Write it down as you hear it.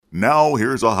Now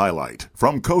here's a highlight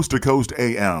from Coast to Coast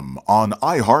AM on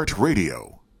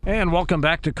iHeartRadio. And welcome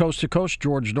back to Coast.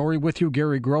 George Norrie with you,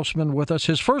 Gary Grossman with us.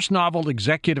 His first novel,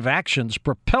 Executive Actions,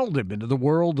 propelled him into the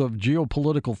world of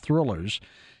geopolitical thrillers.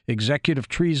 Executive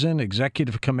Treason,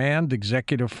 Executive Command,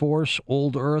 Executive Force,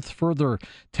 Old Earth further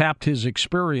tapped his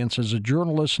experience as a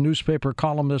journalist, newspaper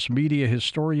columnist, media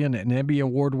historian, and Emmy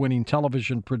Award-winning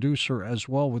television producer as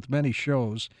well, with many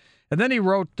shows. And then he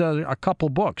wrote a couple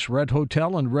books, Red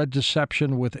Hotel and Red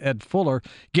Deception with Ed Fuller.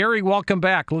 Gary, welcome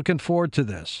back. Looking forward to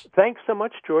this. Thanks so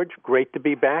much, George. Great to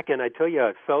be back. And I tell you,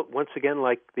 I felt once again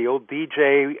like the old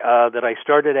DJ that I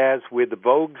started as with the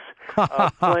Vogues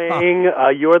playing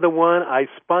You're the One. I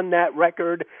spun that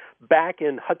record back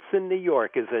in Hudson, New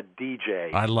York as a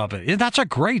DJ. I love it. That's a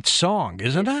great song,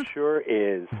 isn't it? It sure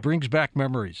is. It brings back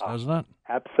memories, doesn't it?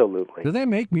 Absolutely. Do they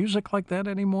make music like that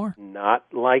anymore? Not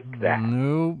like that.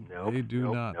 No, they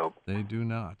do not. Nope. They do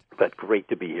not. But great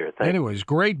to be here. Thanks. Anyways,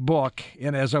 great book.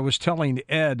 And as I was telling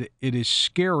Ed, it is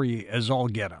scary as all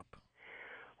get up.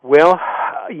 Well,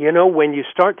 when you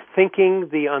start thinking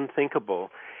the unthinkable,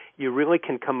 you really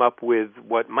can come up with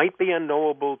what might be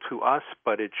unknowable to us,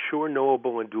 but it's sure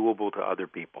knowable and doable to other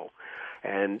people.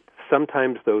 And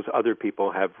sometimes those other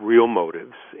people have real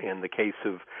motives. In the case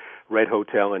of Red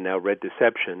Hotel and now Red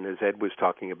Deception, as Ed was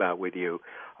talking about with you,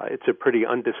 it's a pretty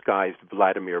undisguised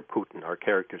Vladimir Putin. Our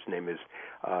character's name is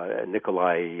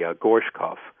Nikolai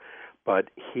Gorshkov, but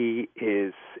he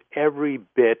is every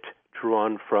bit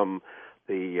drawn from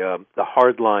the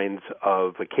hard lines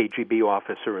of a KGB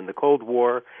officer in the Cold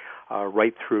War,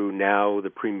 right through now the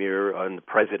premier and the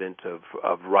president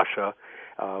of Russia,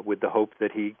 with the hope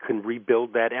that he can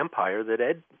rebuild that empire that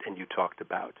Ed and you talked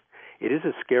about. It is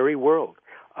a scary world.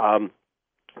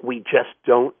 We just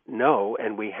don't know,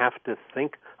 and we have to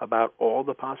think about all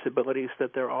the possibilities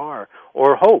that there are,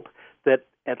 or hope that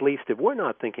at least if we're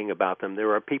not thinking about them,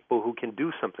 there are people who can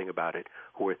do something about it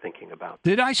who are thinking about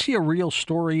them. Did I see a real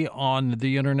story on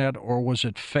the internet, or was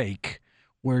it fake,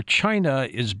 where China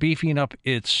is beefing up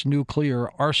its nuclear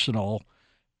arsenal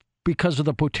because of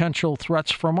the potential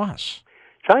threats from us?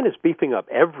 China's beefing up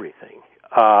everything.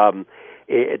 And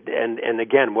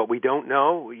again, what we don't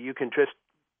know, you can just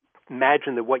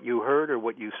imagine that what you heard or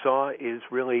what you saw is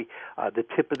really the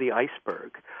tip of the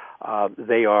iceberg.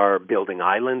 They are building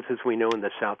islands, as we know, in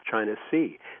the South China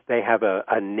Sea. They have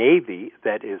a navy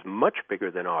that is much bigger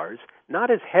than ours,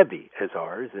 not as heavy as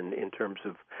ours in terms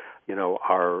of,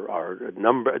 our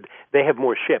number. They have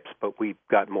more ships, but we've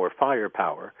got more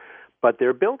firepower. But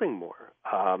they're building more.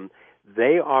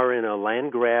 They are in a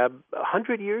land grab.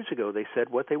 100 years ago, they said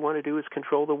what they want to do is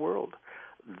control the world.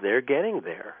 They're getting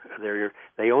there.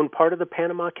 They own part of the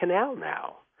Panama Canal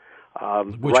now,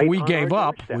 which right we gave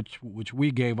up. doorstep. Which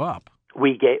we gave up.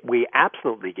 We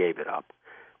absolutely gave it up.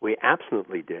 We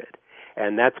absolutely did,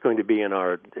 and that's going to be in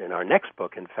our next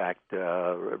book. In fact,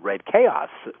 Red Chaos.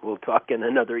 We'll talk in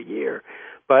another year.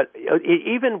 But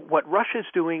even what Russia's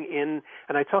doing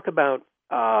and I talk about.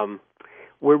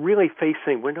 We're really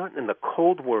we're not in the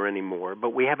Cold War anymore, but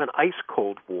we have an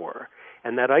ice-cold war.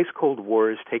 And that ice-cold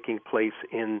war is taking place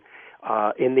in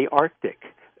the Arctic,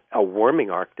 a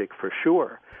warming Arctic for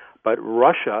sure. But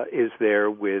Russia is there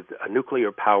with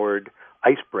nuclear-powered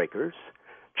icebreakers.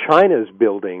 China's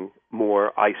building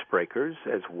more icebreakers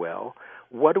as well.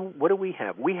 What do we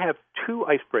have? We have two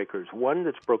icebreakers, one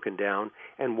that's broken down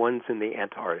and one's in the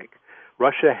Antarctic.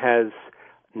 Russia has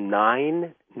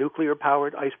 9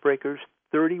 nuclear-powered icebreakers,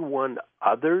 31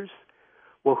 others.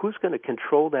 Well, who's going to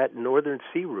control that northern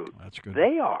sea route? That's good.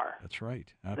 They are. That's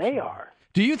right. Absolutely. They are.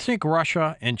 Do you think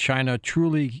Russia and China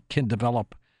truly can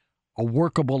develop a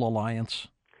workable alliance?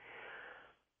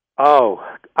 Oh,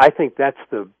 I think that's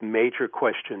the major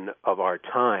question of our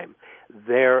time.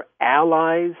 They're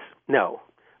allies. No,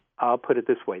 I'll put it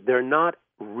this way. They're not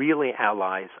really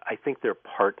allies. I think they're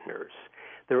partners.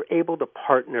 They're able to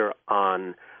partner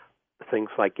on things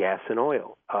like gas and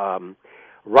oil.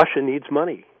 Russia needs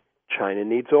money. China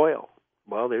needs oil.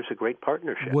 Well, there's a great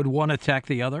partnership. Would one attack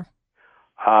the other?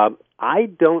 I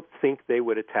don't think they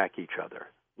would attack each other.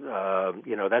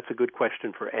 That's a good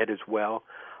question for Ed as well.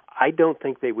 I don't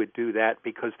think they would do that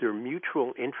because their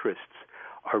mutual interests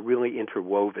are really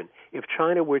interwoven. If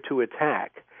China were to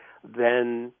attack,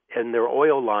 then and their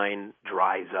oil line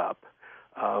dries up,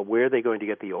 where are they going to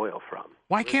get the oil from?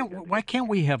 Why can't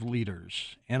we have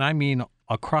leaders, and I mean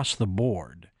across the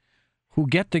board, who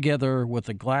get together with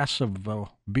a glass of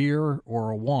beer or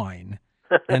a wine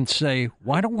and say,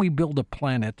 why don't we build a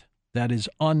planet that is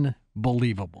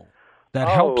unbelievable? that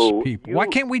helps people. Why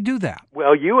can't we do that?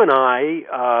 Well, you and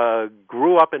I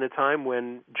grew up in a time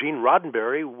when Gene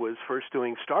Roddenberry was first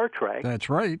doing Star Trek. That's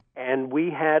right. And we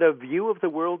had a view of the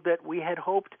world that we had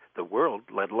hoped, the world,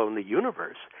 let alone the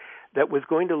universe, that was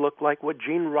going to look like what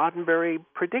Gene Roddenberry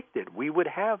predicted. We would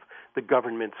have the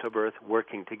governments of Earth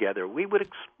working together. We would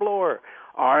explore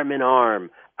arm in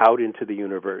arm out into the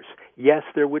universe. Yes,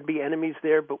 there would be enemies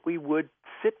there, but we would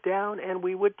sit down and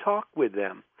we would talk with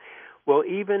them. Well,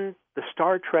 even the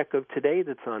Star Trek of today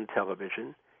that's on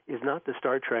television is not the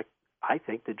Star Trek, I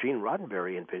think, that Gene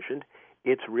Roddenberry envisioned.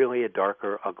 It's really a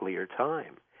darker, uglier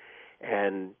time.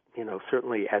 And,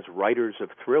 certainly as writers of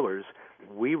thrillers,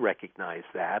 we recognize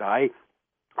that.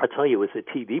 I'll tell you, as a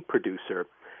TV producer,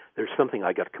 there's something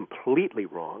I got completely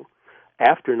wrong.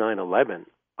 After 9/11,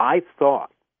 I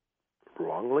thought,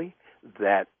 wrongly,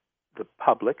 that the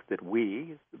public, that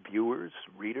we, viewers,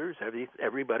 readers,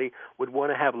 everybody would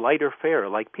want to have lighter fare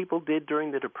like people did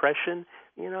during the Depression.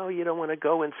 You don't want to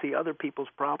go and see other people's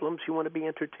problems. You want to be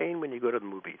entertained when you go to the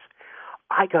movies.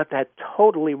 I got that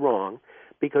totally wrong,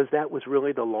 because that was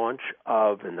really the launch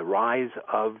of and the rise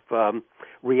of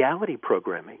reality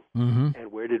programming. Mm-hmm.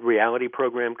 And where did reality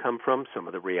program come from? Some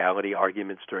of the reality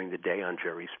arguments during the day on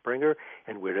Jerry Springer.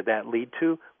 And where did that lead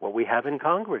to? What we have in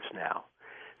Congress now.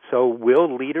 So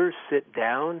will leaders sit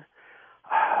down?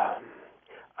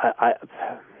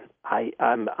 I'm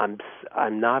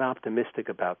not optimistic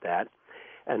about that,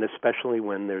 and especially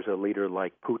when there's a leader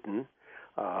like Putin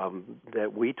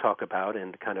that we talk about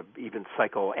and kind of even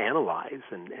psychoanalyze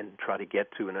and try to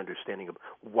get to an understanding of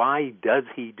why does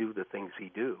he do the things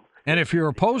he do. And if you're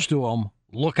opposed to him,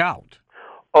 look out.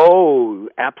 Oh,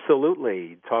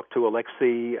 absolutely. Talk to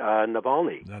Alexei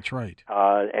Navalny. That's right.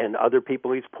 And other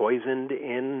people he's poisoned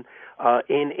in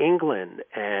England,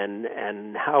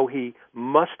 and how he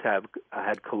must have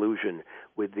had collusion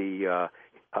with the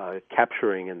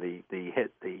capturing and the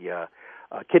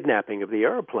kidnapping of the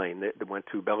airplane that went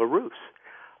to Belarus.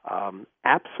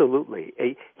 Absolutely,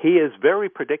 he is very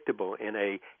predictable in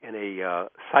a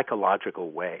psychological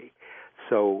way.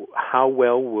 So, how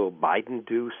well will Biden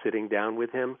do sitting down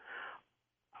with him?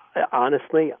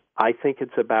 Honestly, I think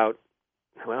it's about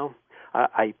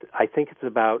I think it's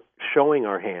about showing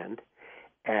our hand,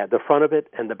 the front of it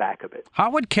and the back of it.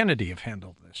 How would Kennedy have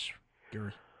handled this,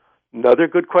 Gary? Another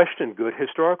good question, good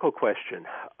historical question.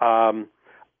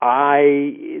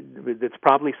 It's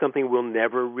probably something we'll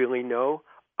never really know.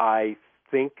 I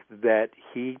think that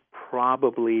he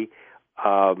probably,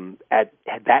 at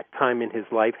that time in his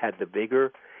life, had the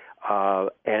vigor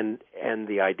and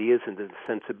the ideas and the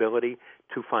sensibility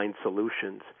to find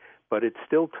solutions. But it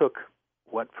still took,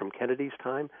 from Kennedy's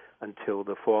time until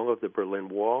the fall of the Berlin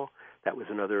Wall, that was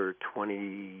another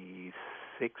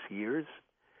 26 years.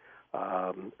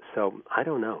 So I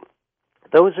don't know.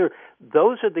 Those are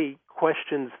the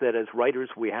questions that as writers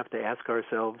we have to ask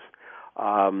ourselves,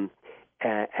 and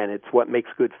it's what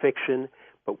makes good fiction.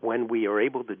 But when we are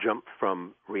able to jump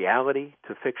from reality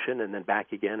to fiction and then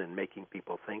back again and making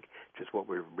people think, which is what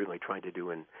we're really trying to do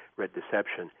in Red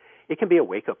Deception, it can be a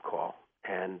wake-up call.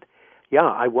 And yeah,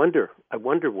 I wonder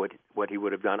what he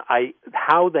would have done.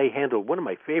 How they handled one of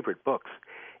my favorite books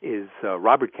is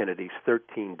Robert Kennedy's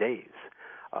 13 Days.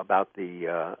 About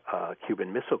the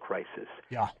Cuban Missile Crisis,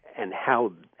 and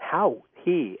how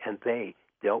he and they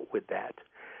dealt with that.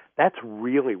 That's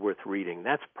really worth reading.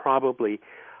 That's probably,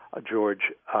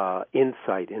 George,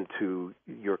 insight into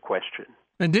your question.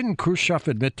 And didn't Khrushchev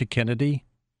admit to Kennedy,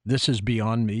 "This is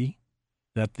beyond me,"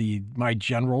 that my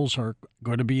generals are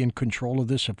going to be in control of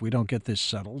this if we don't get this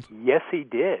settled? Yes, he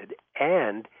did,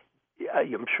 and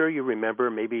I'm sure you remember,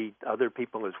 maybe other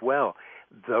people as well,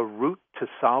 the route to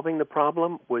solving the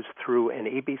problem was through an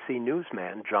ABC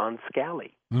newsman, John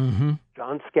Scali. Mm-hmm.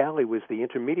 John Scali was the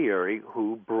intermediary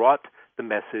who brought the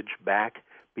message back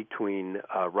between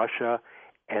Russia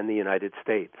and the United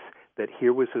States, that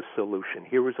here was a solution,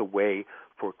 here was a way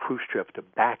for Khrushchev to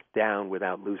back down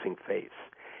without losing face.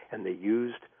 And they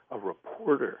used a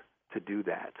reporter to do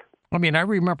that. I mean, I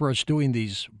remember us doing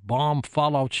these bomb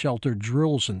fallout shelter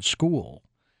drills in school,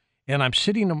 and I'm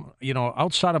sitting,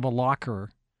 outside of a locker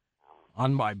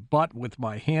on my butt with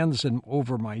my hands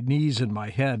over my knees and my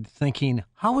head thinking,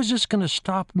 how is this going to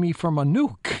stop me from a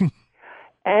nuke?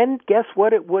 And guess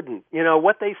what? It wouldn't.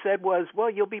 What they said was, well,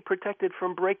 you'll be protected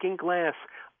from breaking glass.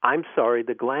 I'm sorry,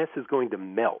 the glass is going to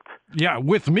melt. Yeah,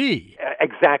 with me.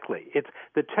 Exactly.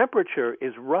 The temperature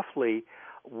is roughly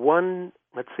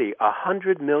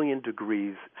 100 million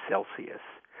degrees Celsius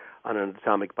on an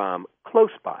atomic bomb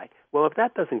close by. Well, if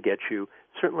that doesn't get you,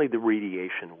 certainly the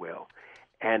radiation will.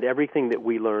 And everything that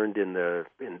we learned in the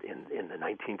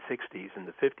 1960s and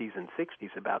the 50s and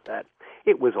 60s about that,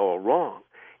 it was all wrong.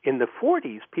 In the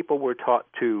 40s, people were taught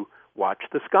to watch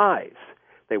the skies.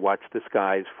 They watched the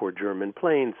skies for German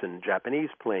planes and Japanese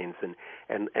planes,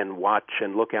 and watch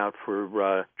and look out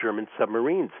for German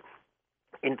submarines.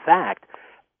 In fact,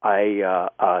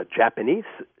 a Japanese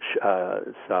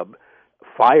sub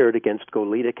fired against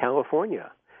Goleta,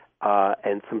 California,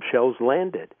 and some shells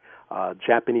landed.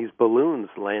 Japanese balloons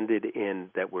landed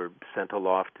that were sent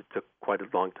aloft. It took quite a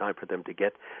long time for them to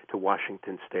get to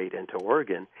Washington State and to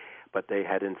Oregon, but they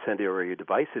had incendiary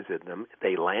devices in them.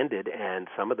 They landed, and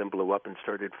some of them blew up and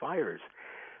started fires.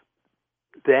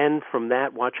 Then from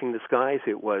that, watching the skies,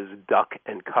 it was duck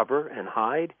and cover and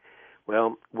hide.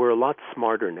 Well, we're a lot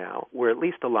smarter now. We're at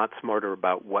least a lot smarter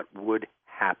about what would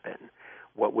happen.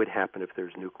 What would happen if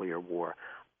there's nuclear war?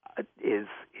 Is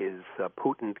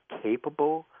Putin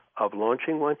capable of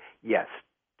launching one? Yes.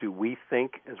 Do we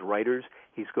think, as writers,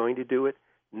 he's going to do it?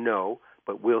 No.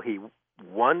 But will he,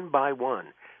 one by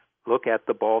one, look at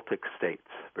the Baltic states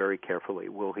very carefully?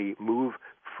 Will he move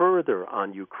further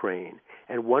on Ukraine?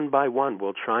 And one by one,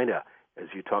 will China, as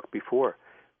you talked before,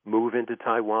 move into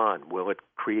Taiwan? Will it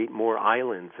create more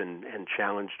islands and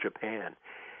challenge Japan?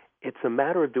 It's a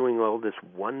matter of doing all this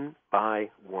one by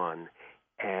one.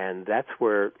 And that's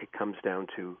where it comes down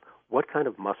to what kind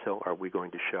of muscle are we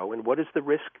going to show, and what is the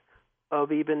risk of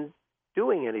even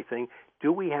doing anything?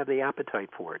 Do we have the appetite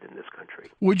for it in this country?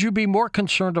 Would you be more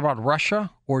concerned about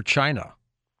Russia or China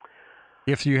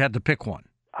if you had to pick one?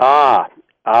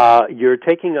 You're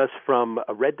taking us from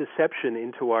a red deception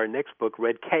into our next book,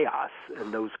 Red Chaos,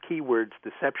 and those keywords,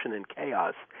 deception and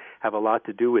chaos, have a lot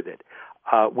to do with it.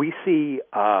 We see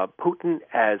Putin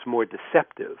as more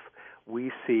deceptive.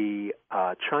 We see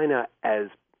China as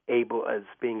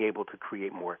being able to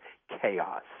create more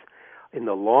chaos. In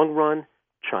the long run,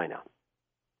 China.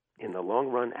 In the long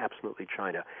run, absolutely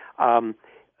China.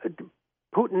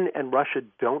 Putin and Russia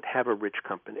don't have a rich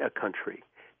country.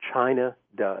 China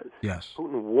does. Yes.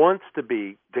 Putin wants to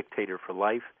be dictator for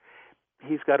life.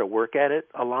 He's got to work at it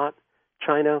a lot.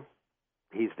 China,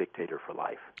 he's dictator for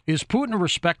life. Is Putin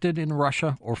respected in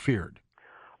Russia or feared?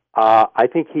 I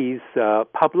think he's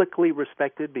publicly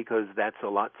respected because that's a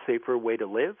lot safer way to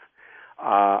live.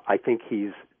 I think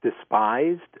he's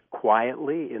despised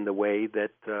quietly in the way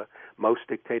that most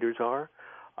dictators are.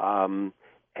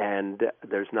 And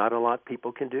there's not a lot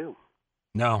people can do.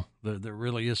 No, there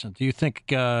really isn't. Do you think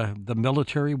the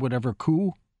military would ever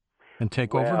coup and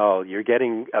take over? Well, you're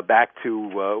getting back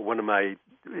to one of my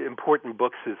important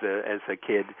books as a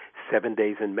kid, 7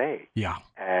 Days in May. Yeah.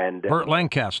 And Burt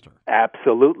Lancaster.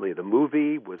 Absolutely. The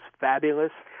movie was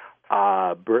fabulous.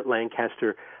 Burt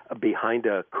Lancaster behind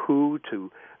a coup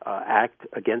to act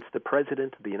against the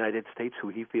President of the United States, who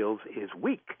he feels is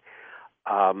weak.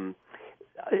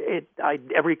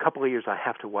 Every couple of years I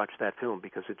have to watch that film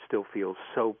because it still feels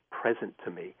so present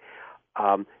to me.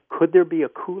 Could there be a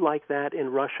coup like that in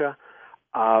Russia?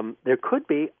 There could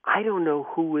be. I don't know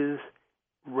who is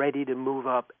ready to move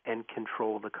up and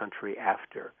control the country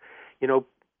after. You know,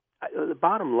 the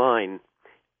bottom line,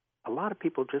 a lot of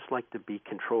people just like to be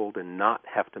controlled and not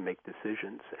have to make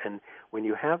decisions. And when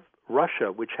you have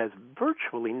Russia, which has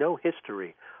virtually no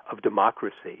history of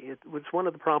democracy, it was one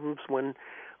of the problems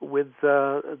with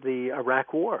the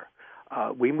Iraq War.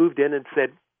 We moved in and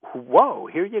said, whoa,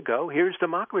 here you go, here's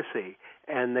democracy.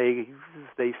 And they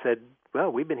said,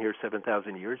 well, we've been here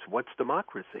 7,000 years, what's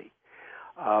democracy?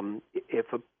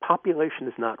 If a population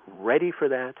is not ready for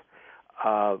that,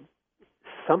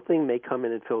 something may come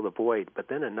in and fill the void, but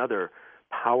then another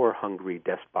power-hungry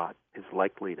despot is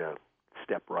likely to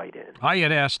step right in. I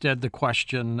had asked Ed the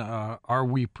question, are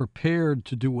we prepared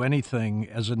to do anything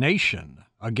as a nation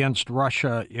against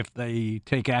Russia if they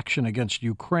take action against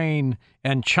Ukraine,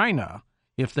 and China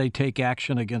if they take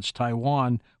action against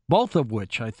Taiwan, both of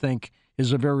which I think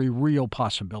is a very real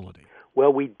possibility?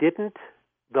 Well, we didn't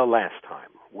the last time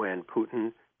when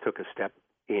Putin took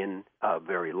a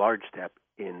very large step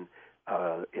in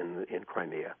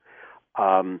Crimea.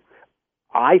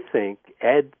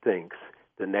 Ed thinks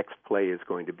the next play is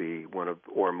going to be one of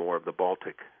or more of the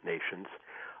Baltic nations,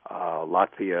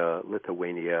 Latvia,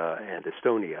 Lithuania, and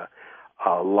Estonia.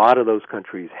 A lot of those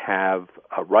countries have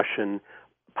a Russian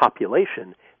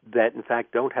population that, in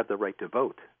fact, don't have the right to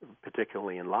vote,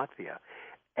 particularly in Latvia.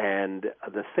 And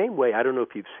the same way, I don't know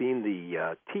if you've seen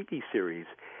the TV series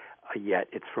yet.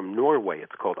 It's from Norway.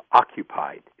 It's called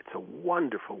Occupied. It's a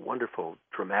wonderful, wonderful,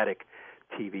 dramatic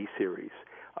TV series.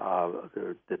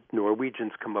 The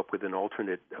Norwegians come up with an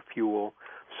alternate fuel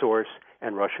source,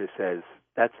 and Russia says,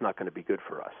 that's not going to be good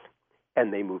for us.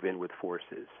 And they move in with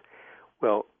forces.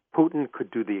 Well, Putin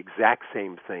could do the exact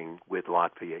same thing with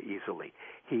Latvia easily.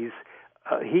 He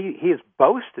has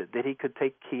boasted that he could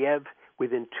take Kiev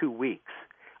within 2 weeks.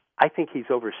 I think he's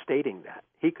overstating that.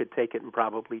 He could take it in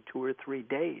probably 2 or 3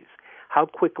 days. How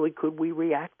quickly could we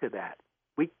react to that?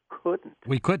 We couldn't.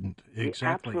 We couldn't,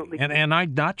 exactly. Couldn't. And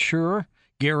I'm not sure,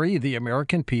 Gary, the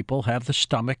American people have the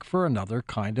stomach for another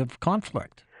kind of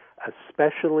conflict.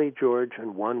 Especially, George,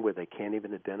 and one where they can't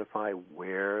even identify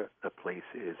where the place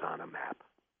is on a map.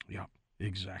 Yeah,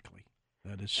 exactly.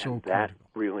 That is so and that critical.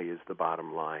 really is the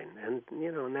bottom line. And,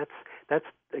 and that's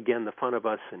again, the fun of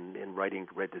us in writing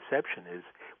Red Deception is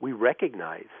we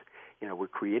recognize, we're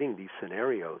creating these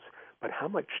scenarios, but how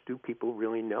much do people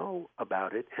really know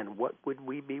about it, and what would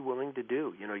we be willing to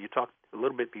do? You talked a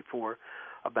little bit before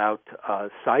about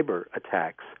cyber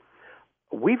attacks.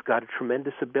 We've got a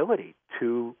tremendous ability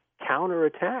to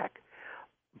counterattack,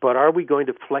 but are we going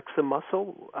to flex the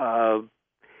muscle?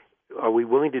 Are we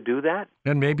willing to do that?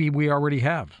 And maybe we already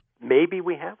have. Maybe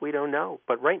we have. We don't know.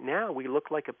 But right now, we look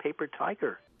like a paper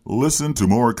tiger. Listen to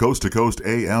more Coast to Coast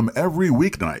AM every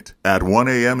weeknight at 1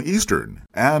 a.m. Eastern,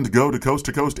 and go to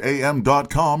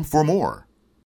coasttocoastam.com for more.